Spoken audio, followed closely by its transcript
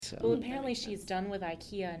So. Well, apparently she's done with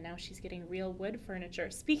IKEA and now she's getting real wood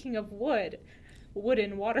furniture. Speaking of wood,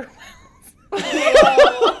 wooden water wells.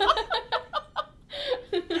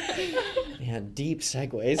 Man, deep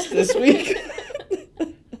segues this week.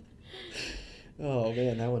 Oh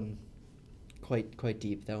man, that one quite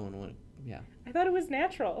deep. That one went, yeah. I thought it was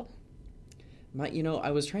natural.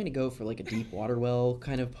 I was trying to go for like a deep water well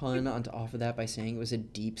kind of pun off of that by saying it was a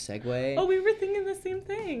deep segue. Oh, we were thinking the same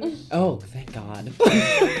thing. Oh, thank God.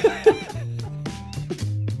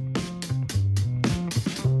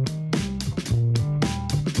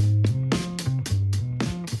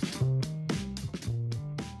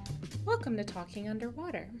 Welcome to Talking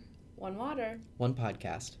Underwater. One water. One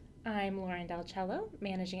podcast. I'm Lauren Delcello,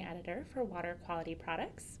 Managing Editor for Water Quality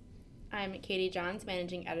Products. I'm Katie Johns,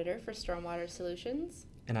 Managing Editor for Stormwater Solutions.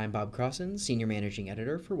 And I'm Bob Crossan, Senior Managing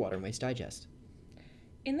Editor for Water and Waste Digest.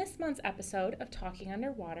 In this month's episode of Talking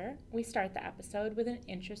Underwater, we start the episode with an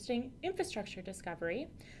interesting infrastructure discovery,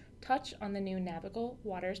 touch on the new Navigable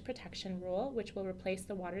Waters Protection Rule, which will replace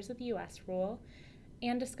the Waters of the U.S. rule,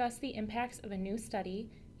 and discuss the impacts of a new study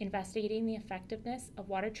investigating the effectiveness of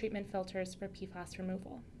water treatment filters for PFAS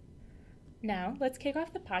removal. Now, let's kick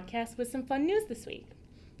off the podcast with some fun news this week.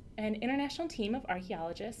 An international team of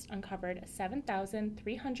archaeologists uncovered a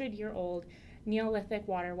 7,300-year-old Neolithic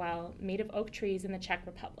water well made of oak trees in the Czech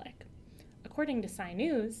Republic. According to Sci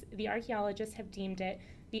News, the archaeologists have deemed it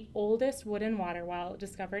the oldest wooden water well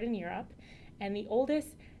discovered in Europe and the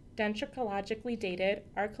oldest dendrologically dated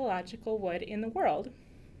archaeological wood in the world.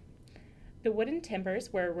 The wooden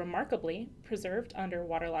timbers were remarkably preserved under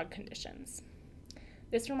waterlogged conditions.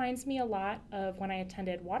 This reminds me a lot of when I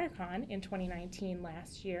attended WaterCon in 2019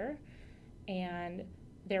 last year, and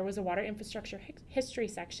there was a water infrastructure history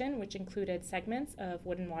section which included segments of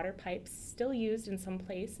wooden water pipes still used in some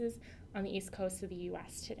places on the east coast of the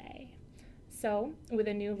U.S. today. So, with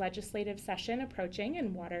a new legislative session approaching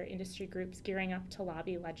and water industry groups gearing up to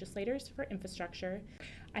lobby legislators for infrastructure,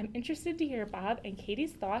 I'm interested to hear Bob and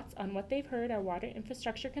Katie's thoughts on what they've heard are water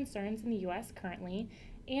infrastructure concerns in the U.S. currently,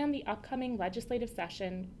 and the upcoming legislative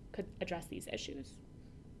session could address these issues.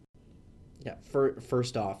 Yeah,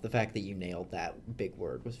 first off, the fact that you nailed that big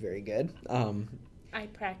word was very good. I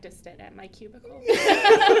practiced it at my cubicle.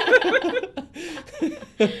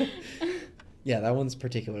 Yeah, that one's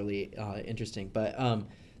particularly interesting, but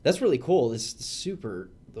that's really cool. It's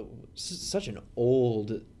such an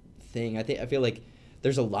old thing. I feel like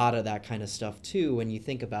there's a lot of that kind of stuff too when you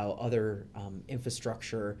think about other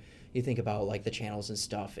infrastructure. You think about like the channels and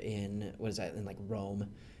stuff in like Rome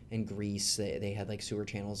and Greece. They had like sewer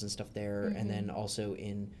channels and stuff there, mm-hmm. And then also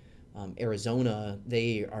in Arizona,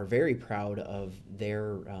 they are very proud of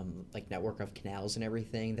their like network of canals and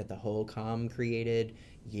everything that the HOCOM created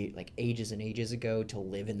like ages and ages ago to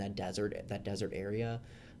live in that desert area.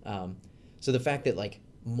 So the fact that like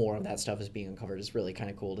more of that stuff is being uncovered is really kind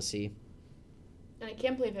of cool to see. And I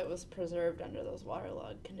can't believe it was preserved under those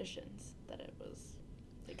waterlogged conditions, that it was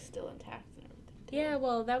like still intact and everything. Yeah,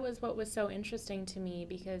 well, that was what was so interesting to me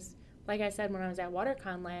because, like I said, when I was at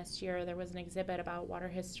WaterCon last year, there was an exhibit about water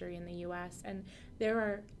history in the U.S., and there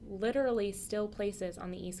are literally still places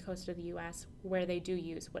on the east coast of the U.S. where they do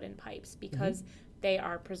use wooden pipes because mm-hmm. they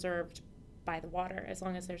are preserved by the water. As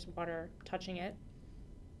long as there's water touching it,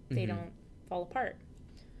 they mm-hmm. don't fall apart.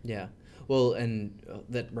 Yeah. Well, and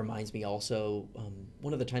that reminds me also,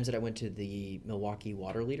 one of the times that I went to the Milwaukee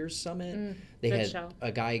Water Leaders Summit,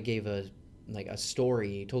 a guy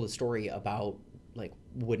told a story about like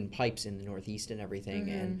wooden pipes in the Northeast and everything.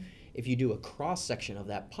 Mm-hmm. And if you do a cross section of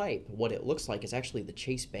that pipe, what it looks like is actually the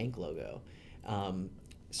Chase Bank logo.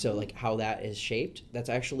 So like how that is shaped, that's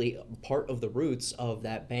actually part of the roots of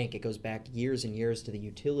that bank. It goes back years and years to the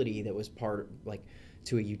utility that was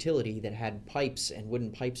to a utility that had pipes and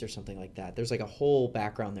wooden pipes or something like that. There's like a whole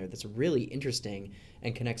background there that's really interesting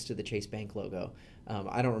and connects to the Chase Bank logo.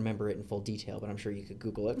 I don't remember it in full detail, but I'm sure you could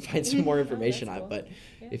Google it and find some more information on it. But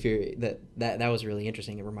yeah. If you're that was really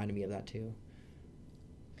interesting. It reminded me of that too.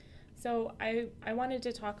 So I wanted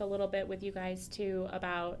to talk a little bit with you guys too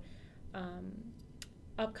about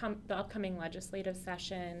the upcoming legislative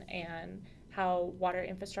session and how water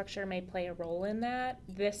infrastructure may play a role in that.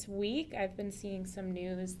 This week, I've been seeing some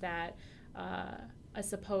news that a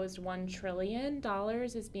supposed $1 trillion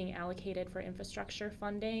is being allocated for infrastructure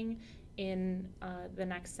funding in the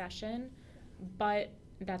next session, but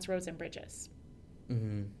that's roads and bridges.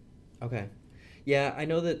 Mm-hmm. Okay. Yeah, I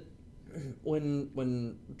know that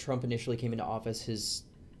when Trump initially came into office, his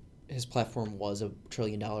platform was $1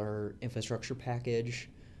 trillion infrastructure package.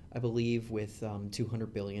 I believe with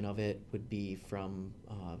 $200 billion of it would be from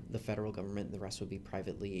the federal government, and the rest would be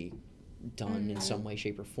privately done in some way,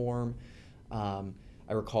 shape, or form.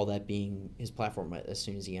 I recall that being his platform as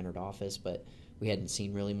soon as he entered office, but we hadn't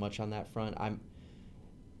seen really much on that front.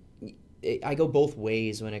 I go both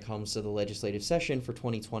ways when it comes to the legislative session for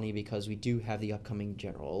 2020 because we do have the upcoming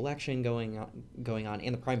general election going on,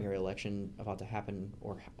 and the primary election about to happen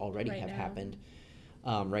or already happened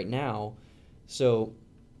right now. So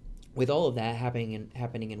with all of that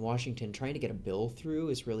happening in Washington, trying to get a bill through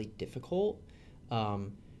is really difficult.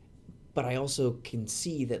 But I also can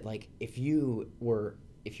see that, like, if you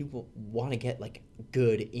want to get, like,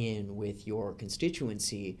 good in with your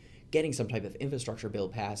constituency, getting some type of infrastructure bill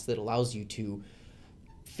passed that allows you to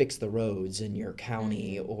fix the roads in your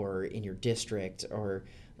county or in your district, or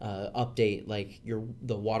update, like,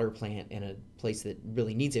 the water plant in a place that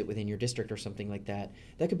really needs it within your district or something like that,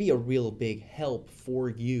 that could be a real big help for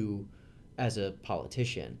you as a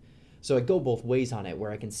politician. So I go both ways on it, where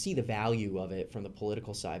I can see the value of it from the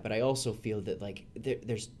political side, but I also feel that, like,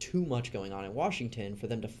 there's too much going on in Washington for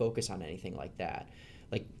them to focus on anything like that.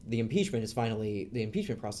 Like, the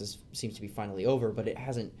impeachment process seems to be finally over, but it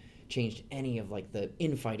hasn't changed any of, like, the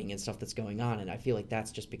infighting and stuff that's going on, and I feel like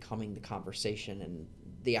that's just becoming the conversation, and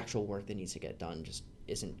the actual work that needs to get done just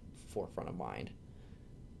isn't forefront of mind.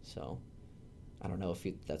 So I don't know if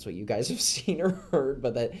that's what you guys have seen or heard,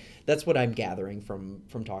 but that's what I'm gathering from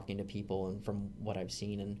talking to people and from what I've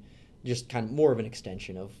seen, and just kind of more of an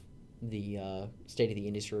extension of the State of the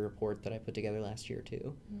Industry report that I put together last year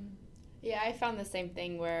too. Yeah, I found the same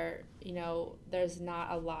thing where, there's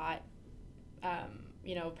not a lot,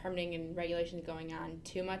 permitting and regulations going on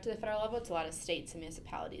too much at the federal level. It's a lot of states and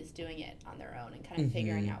municipalities doing it on their own and kind of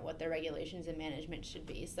figuring out what their regulations and management should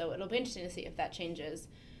be. So it'll be interesting to see if that changes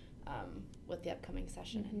with the upcoming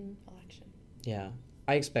session and election. Yeah,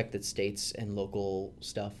 I expect that states and local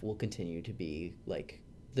stuff will continue to be, like,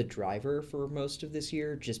 the driver for most of this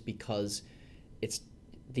year, just because it's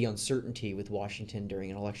the uncertainty with Washington during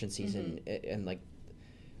an election season, and, like,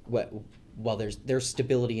 while there's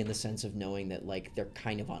stability in the sense of knowing that, like, they're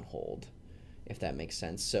kind of on hold, if that makes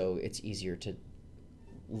sense. So it's easier to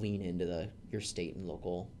lean into your state and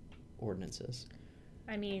local ordinances.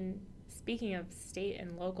 I mean, speaking of state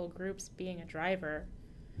and local groups being a driver,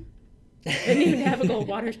 the new Navigable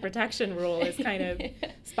Waters Protection Rule is kind of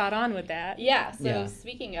spot on with that. Yeah, so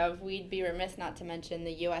speaking of, we'd be remiss not to mention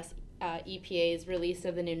the U.S. EPA's release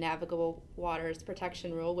of the new Navigable Waters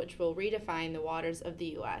Protection Rule, which will redefine the waters of the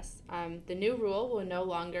U.S. The new rule will no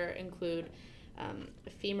longer include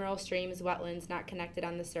ephemeral streams, wetlands not connected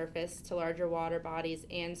on the surface to larger water bodies,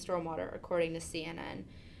 and stormwater, according to CNN.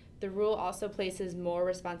 The rule also places more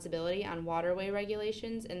responsibility on waterway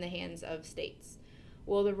regulations in the hands of states.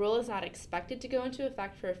 While the rule is not expected to go into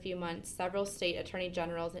effect for a few months, several state attorney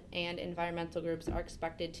generals and environmental groups are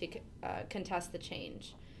expected to contest the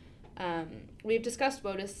change. We've discussed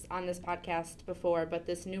WOTUS on this podcast before, but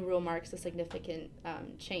this new rule marks a significant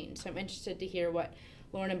change. So I'm interested to hear what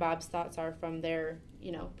Lauren and Bob's thoughts are from their,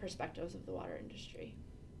 perspectives of the water industry.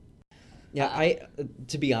 Yeah,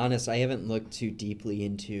 to be honest, I haven't looked too deeply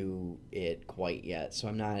into it quite yet, so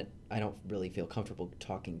I don't really feel comfortable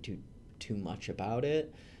talking too much about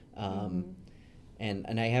it. And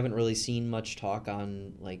I haven't really seen much talk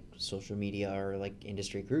on, like, social media or, like,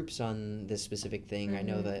 industry groups on this specific thing. I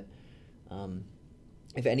know that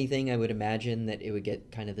if anything, I would imagine that it would get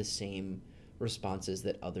kind of the same responses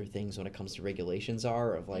that other things when it comes to regulations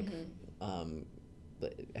are, of, like,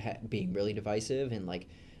 being really divisive and, like,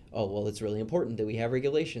 oh, well, it's really important that we have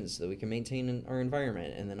regulations so that we can maintain our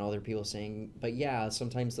environment. And then other people saying, but yeah,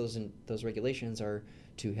 sometimes those regulations are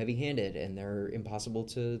too heavy-handed and they're impossible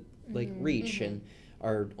to, like, reach and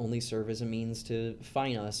are only serve as a means to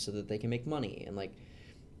fine us so that they can make money. And, like,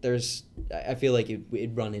 I feel like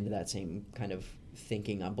it'd run into that same kind of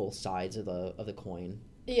thinking on both sides of the coin.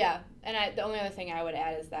 Yeah, and the only other thing I would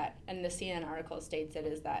add is that, and the CNN article states it,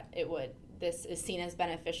 is that this is seen as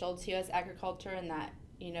beneficial to U.S. agriculture, and that,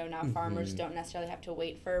 now farmers don't necessarily have to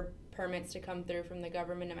wait for permits to come through from the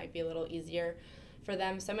government. It might be a little easier for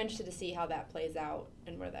them. So I'm interested to see how that plays out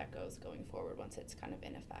and where that goes going forward once it's kind of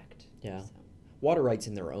in effect. Yeah. So. Water rights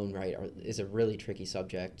in their own right is a really tricky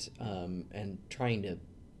subject, and trying to,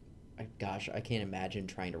 gosh, I can't imagine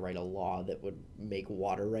trying to write a law that would make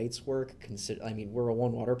water rights work. We're a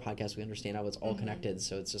One Water podcast. We understand how it's all connected,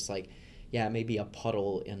 so it's just like, yeah, it may be a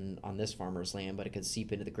puddle on this farmer's land, but it could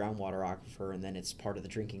seep into the groundwater aquifer, and then it's part of the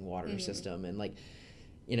drinking water system. And, like,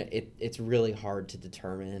 it's really hard to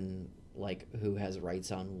determine, like, who has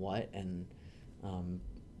rights on what, and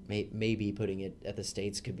maybe putting it at the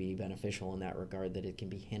states could be beneficial in that regard, that it can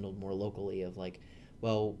be handled more locally, of, like,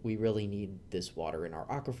 well, we really need this water in our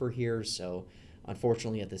aquifer here, so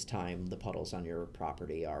unfortunately at this time the puddles on your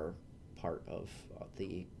property are part of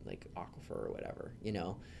the like aquifer or whatever, you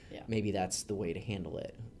know. Yeah. Maybe that's the way to handle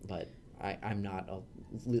it, but I'm not a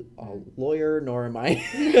lawyer, nor am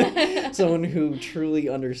I someone who truly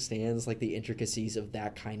understands like the intricacies of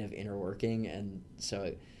that kind of inner working. And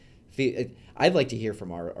so I'd like to hear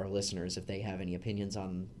from our listeners if they have any opinions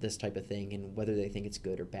on this type of thing and whether they think it's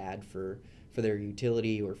good or bad for their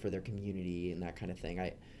utility or for their community and that kind of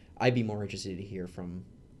thing. I'd be more interested to hear from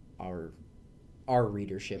our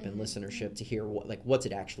readership and listenership to hear what's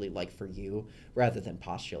it actually like for you, rather than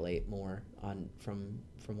postulate more on from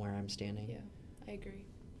where I'm standing. Yeah, I agree.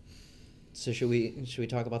 So should we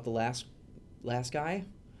talk about the last guy?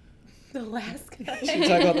 The last guy. Should we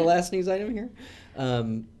talk about the last news item here?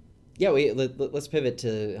 Let's pivot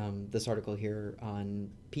to this article here on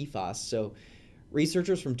PFAS. So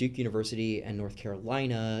researchers from Duke University and North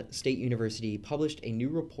Carolina State University published a new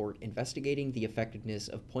report investigating the effectiveness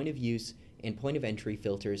of point-of-use and point-of-entry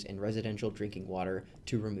filters in residential drinking water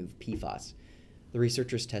to remove PFAS. The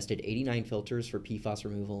researchers tested 89 filters for PFAS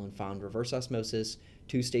removal and found reverse osmosis,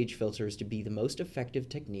 two-stage filters to be the most effective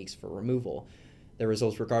techniques for removal. The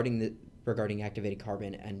results regarding activated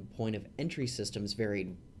carbon and point-of-entry systems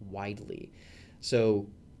varied widely. So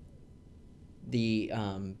this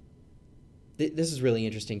is really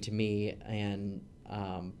interesting to me, and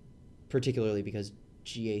particularly because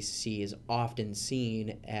GAC is often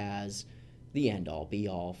seen as the end-all,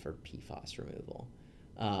 be-all for PFAS removal.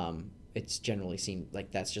 It's generally seen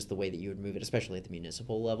like that's just the way that you would move it, especially at the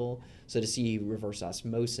municipal level. So to see reverse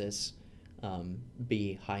osmosis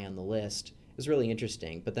be high on the list is really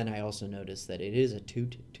interesting. But then I also noticed that it is a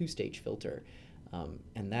two-stage filter,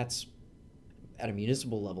 and that's at a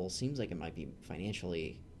municipal level seems like it might be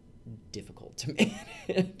financially difficult to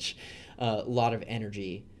manage. A lot of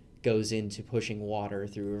energy goes into pushing water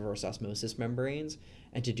through reverse osmosis membranes,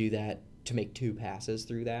 and to do that, to make two passes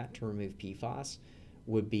through that to remove PFAS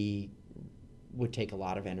would take a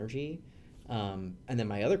lot of energy. And then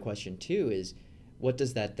my other question too is, what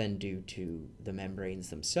does that then do to the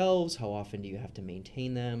membranes themselves? How often do you have to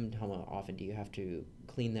maintain them? How often do you have to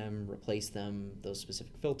clean them, replace them, those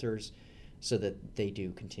specific filters, so that they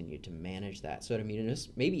do continue to manage that? So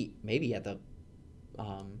maybe at the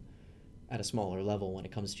at a smaller level, when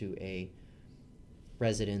it comes to a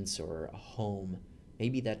residence or a home,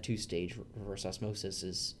 maybe that two-stage reverse osmosis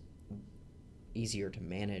is easier to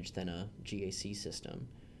manage than a GAC system.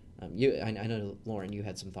 I know, Lauren, you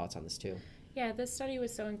had some thoughts on this too. Yeah, this study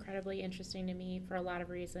was so incredibly interesting to me for a lot of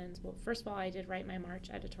reasons. Well, first of all, I did write my March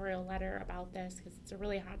editorial letter about this because it's a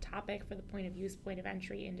really hot topic for the point-of-use,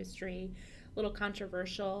 point-of-entry industry, a little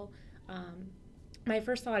controversial. My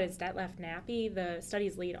first thought is Detlef Nappy, the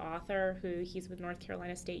study's lead author, he's with North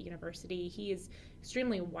Carolina State University. He is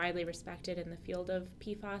extremely widely respected in the field of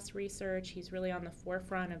PFAS research. He's really on the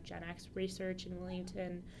forefront of Gen X research in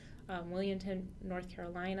Wilmington, North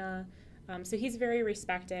Carolina. So he's very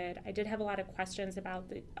respected. I did have a lot of questions about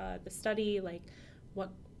the study, like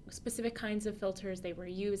what specific kinds of filters they were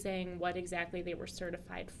using, what exactly they were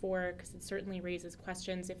certified for, because it certainly raises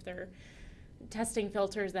questions if they're testing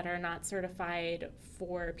filters that are not certified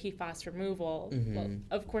for PFAS removal. Mm-hmm. Well,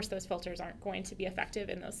 of course, those filters aren't going to be effective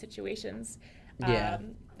in those situations. Yeah.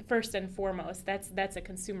 First and foremost, that's a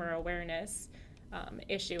consumer awareness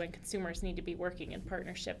issue, and consumers need to be working in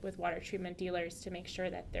partnership with water treatment dealers to make sure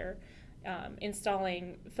that they're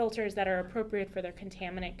installing filters that are appropriate for their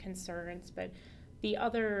contaminant concerns. But the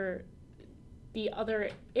other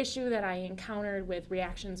issue that I encountered with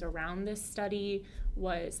reactions around this study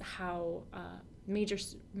was how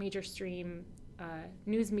major stream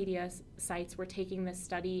news media sites were taking this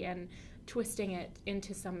study and twisting it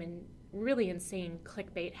into some really insane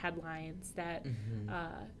clickbait headlines that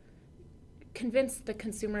convinced the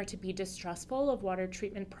consumer to be distrustful of water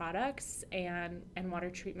treatment products and water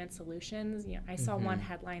treatment solutions. You know, I saw one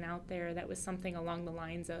headline out there that was something along the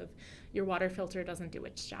lines of, "Your water filter doesn't do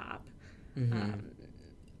its job."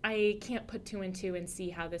 I can't put two and two and see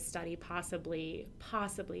how this study possibly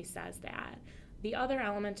says that. The other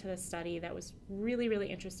element to the study that was really, really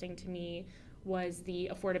interesting to me was the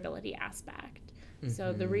affordability aspect.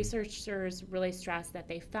 So the researchers really stressed that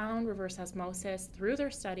they found reverse osmosis through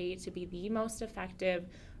their study to be the most effective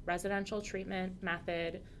residential treatment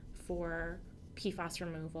method for PFAS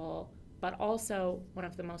removal, but also one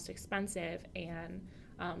of the most expensive. And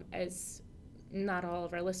as not all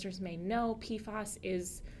of our listeners may know, PFAS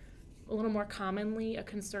is a little more commonly a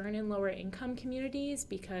concern in lower income communities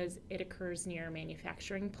because it occurs near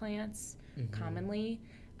manufacturing plants commonly.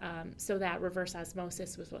 So that reverse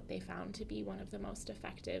osmosis was what they found to be one of the most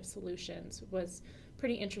effective solutions, was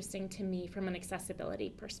pretty interesting to me from an accessibility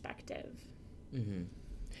perspective. Mm-hmm.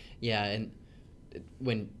 Yeah, and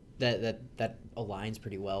when that aligns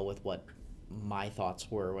pretty well with what my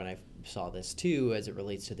thoughts were when I saw this too, as it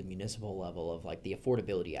relates to the municipal level of like the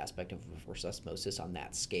affordability aspect of reverse osmosis on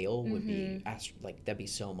that scale would be like that'd be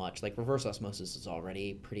so much. Like reverse osmosis is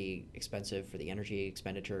already pretty expensive for the energy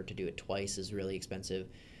expenditure. To do it twice is really expensive.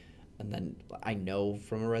 And then I know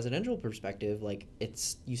from a residential perspective, like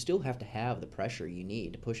you still have to have the pressure you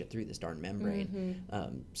need to push it through this darn membrane.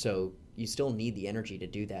 So you still need the energy to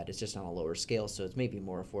do that. It's just on a lower scale, so it's maybe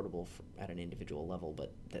more affordable at an individual level,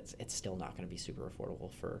 but it's still not going to be super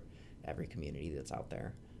affordable for every community that's out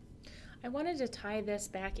there. I wanted to tie this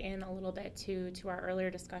back in a little bit to our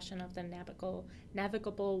earlier discussion of the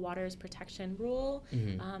Navigable Waters Protection Rule,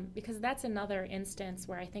 because that's another instance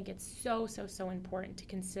where I think it's so important to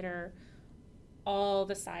consider all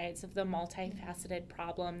the sides of the multifaceted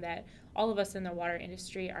problem that all of us in the water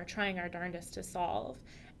industry are trying our darndest to solve.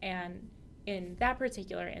 And in that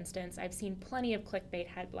particular instance, I've seen plenty of clickbait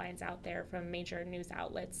headlines out there from major news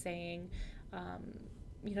outlets saying,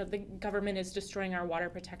 the government is destroying our water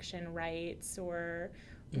protection rights, or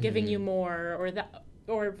giving you more,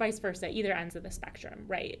 or vice versa, either ends of the spectrum,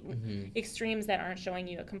 right? Extremes that aren't showing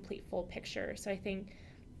you a complete full picture. So I think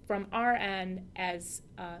from our end, as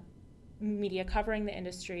media covering the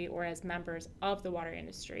industry or as members of the water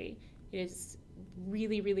industry, it is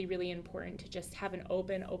really, really, really important to just have an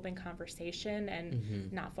open conversation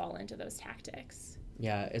and not fall into those tactics.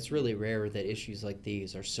 Yeah, it's really rare that issues like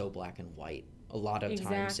these are so black and white. A lot of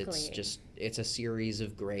times it's a series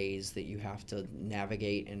of grays that you have to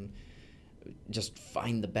navigate and just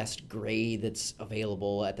find the best gray that's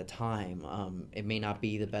available at the time. It may not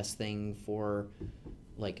be the best thing for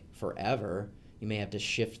like forever. You may have to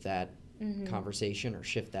shift that conversation or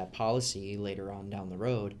shift that policy later on down the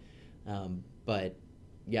road. But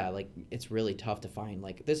yeah, like it's really tough to find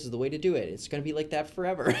like this is the way to do it. It's going to be like that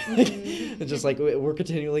forever. It's just like we're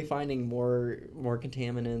continually finding more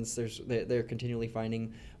contaminants. They're continually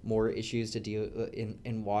finding more issues to deal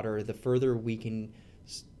in water. The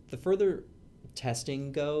further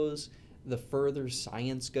testing goes, the further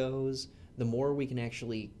science goes, the more we can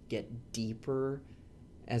actually get deeper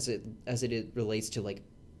as it relates to like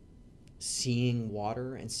seeing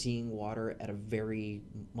water at a very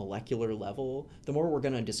molecular level, the more we're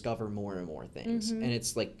going to discover more and more things. And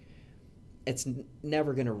it's like it's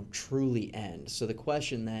never going to truly end. So the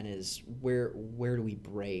question then is where do we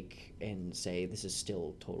break and say this is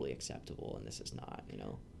still totally acceptable and this is not,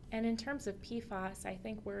 And in terms of PFAS, I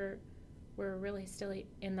think we're really still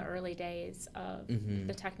in the early days of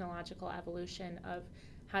the technological evolution of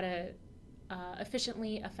how to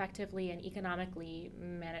efficiently, effectively, and economically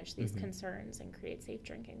manage these concerns and create safe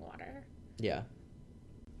drinking water. Yeah.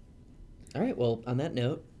 All right, well, on that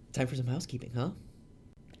note, time for some housekeeping, huh?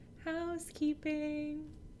 Housekeeping.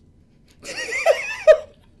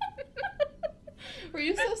 Were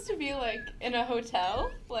you supposed to be, like, in a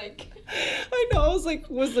hotel? Like... I know, I was like,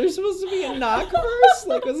 was there supposed to be a knock first?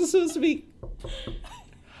 Like, was it supposed to be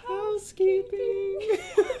housekeeping?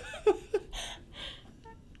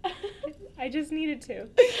 I just needed to.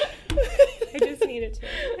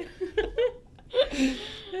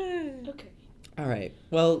 Okay. All right.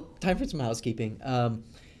 Well, time for some housekeeping.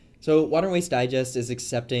 So Water and Waste Digest is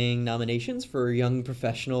accepting nominations for young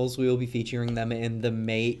professionals. We will be featuring them in the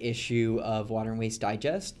May issue of Water and Waste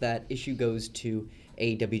Digest. That issue goes to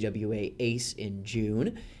AWWA ACE in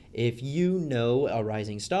June. If you know a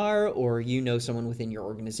rising star or you know someone within your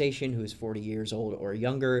organization who's 40 years old or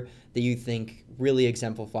younger that you think really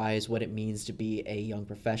exemplifies what it means to be a young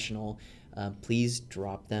professional, please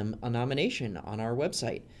drop them a nomination on our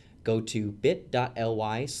website. Go to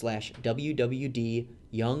bit.ly/WWD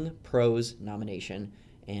Young Pros Nomination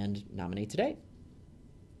and nominate today.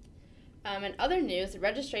 In other news,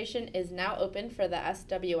 registration is now open for the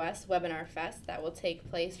SWS Webinar Fest that will take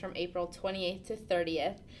place from April 28th to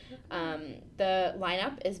 30th. The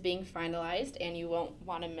lineup is being finalized and you won't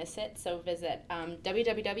want to miss it, so visit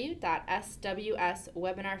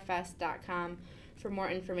www.swswebinarfest.com for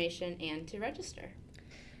more information and to register.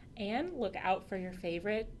 And look out for your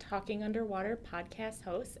favorite Talking Underwater podcast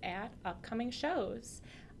hosts at upcoming shows.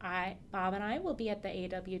 Bob and I will be at the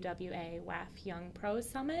AWWA WAF Young Pros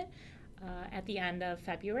Summit at the end of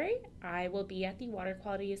February. I will be at the Water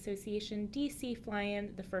Quality Association DC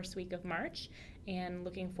fly-in the first week of March and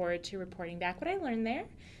looking forward to reporting back what I learned there.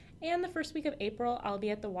 And the first week of April, I'll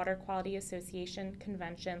be at the Water Quality Association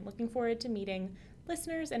convention, looking forward to meeting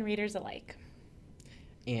listeners and readers alike.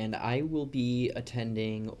 And I will be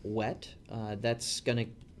attending WET. That's going to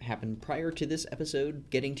happen prior to this episode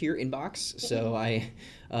getting to your inbox, so I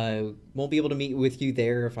won't be able to meet with you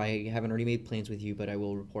there if I haven't already made plans with you, but I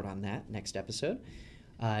will report on that next episode.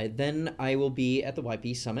 Then I will be at the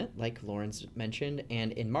YP Summit, like Lauren's mentioned,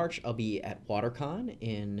 and in March I'll be at WaterCon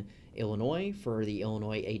in Illinois for the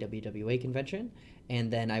Illinois AWWA convention,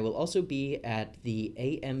 and then I will also be at the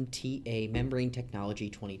AMTA Membrane Technology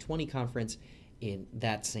 2020 conference in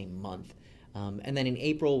that same month. And then in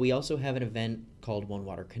April, we also have an event called One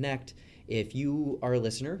Water Connect. If you are a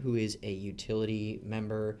listener who is a utility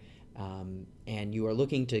member and you are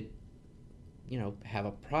looking to have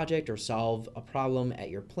a project or solve a problem at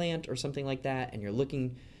your plant or something like that, and you're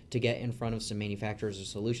looking to get in front of some manufacturers or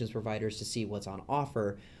solutions providers to see what's on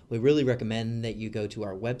offer, we really recommend that you go to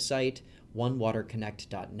our website,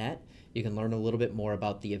 onewaterconnect.net. You can learn a little bit more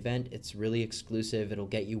about the event. It's really exclusive. It'll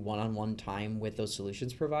get you one-on-one time with those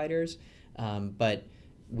solutions providers. But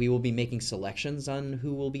we will be making selections on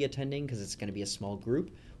who will be attending because it's going to be a small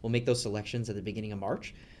group. We'll make those selections at the beginning of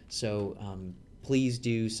March. So please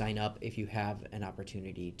do sign up if you have an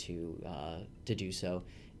opportunity to do so,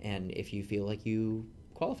 and if you feel like you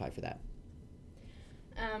qualify for that.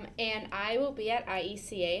 And I will be at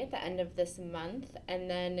IECA at the end of this month, and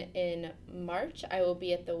then in March I will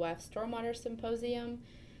be at the WEF Stormwater Symposium,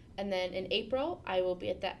 and then in April I will be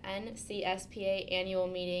at the NCSPA annual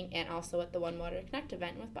meeting and also at the One Water Connect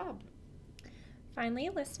event with Bob. Finally,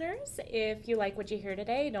 listeners, if you like what you hear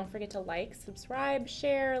today, don't forget to like, subscribe,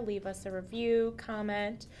 share, leave us a review,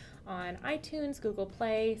 comment on iTunes, Google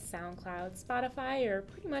Play, SoundCloud, Spotify, or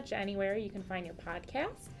pretty much anywhere you can find your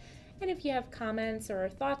podcast. And if you have comments or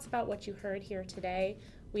thoughts about what you heard here today,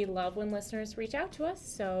 we love when listeners reach out to us,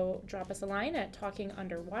 so drop us a line at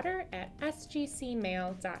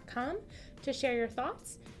talkingunderwater@sgcmail.com to share your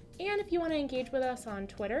thoughts. And if you want to engage with us on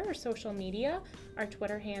Twitter or social media, our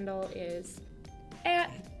Twitter handle is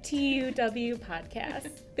 @TUW Podcast.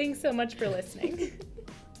 Thanks so much for listening.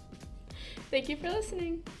 Thank you for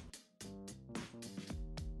listening.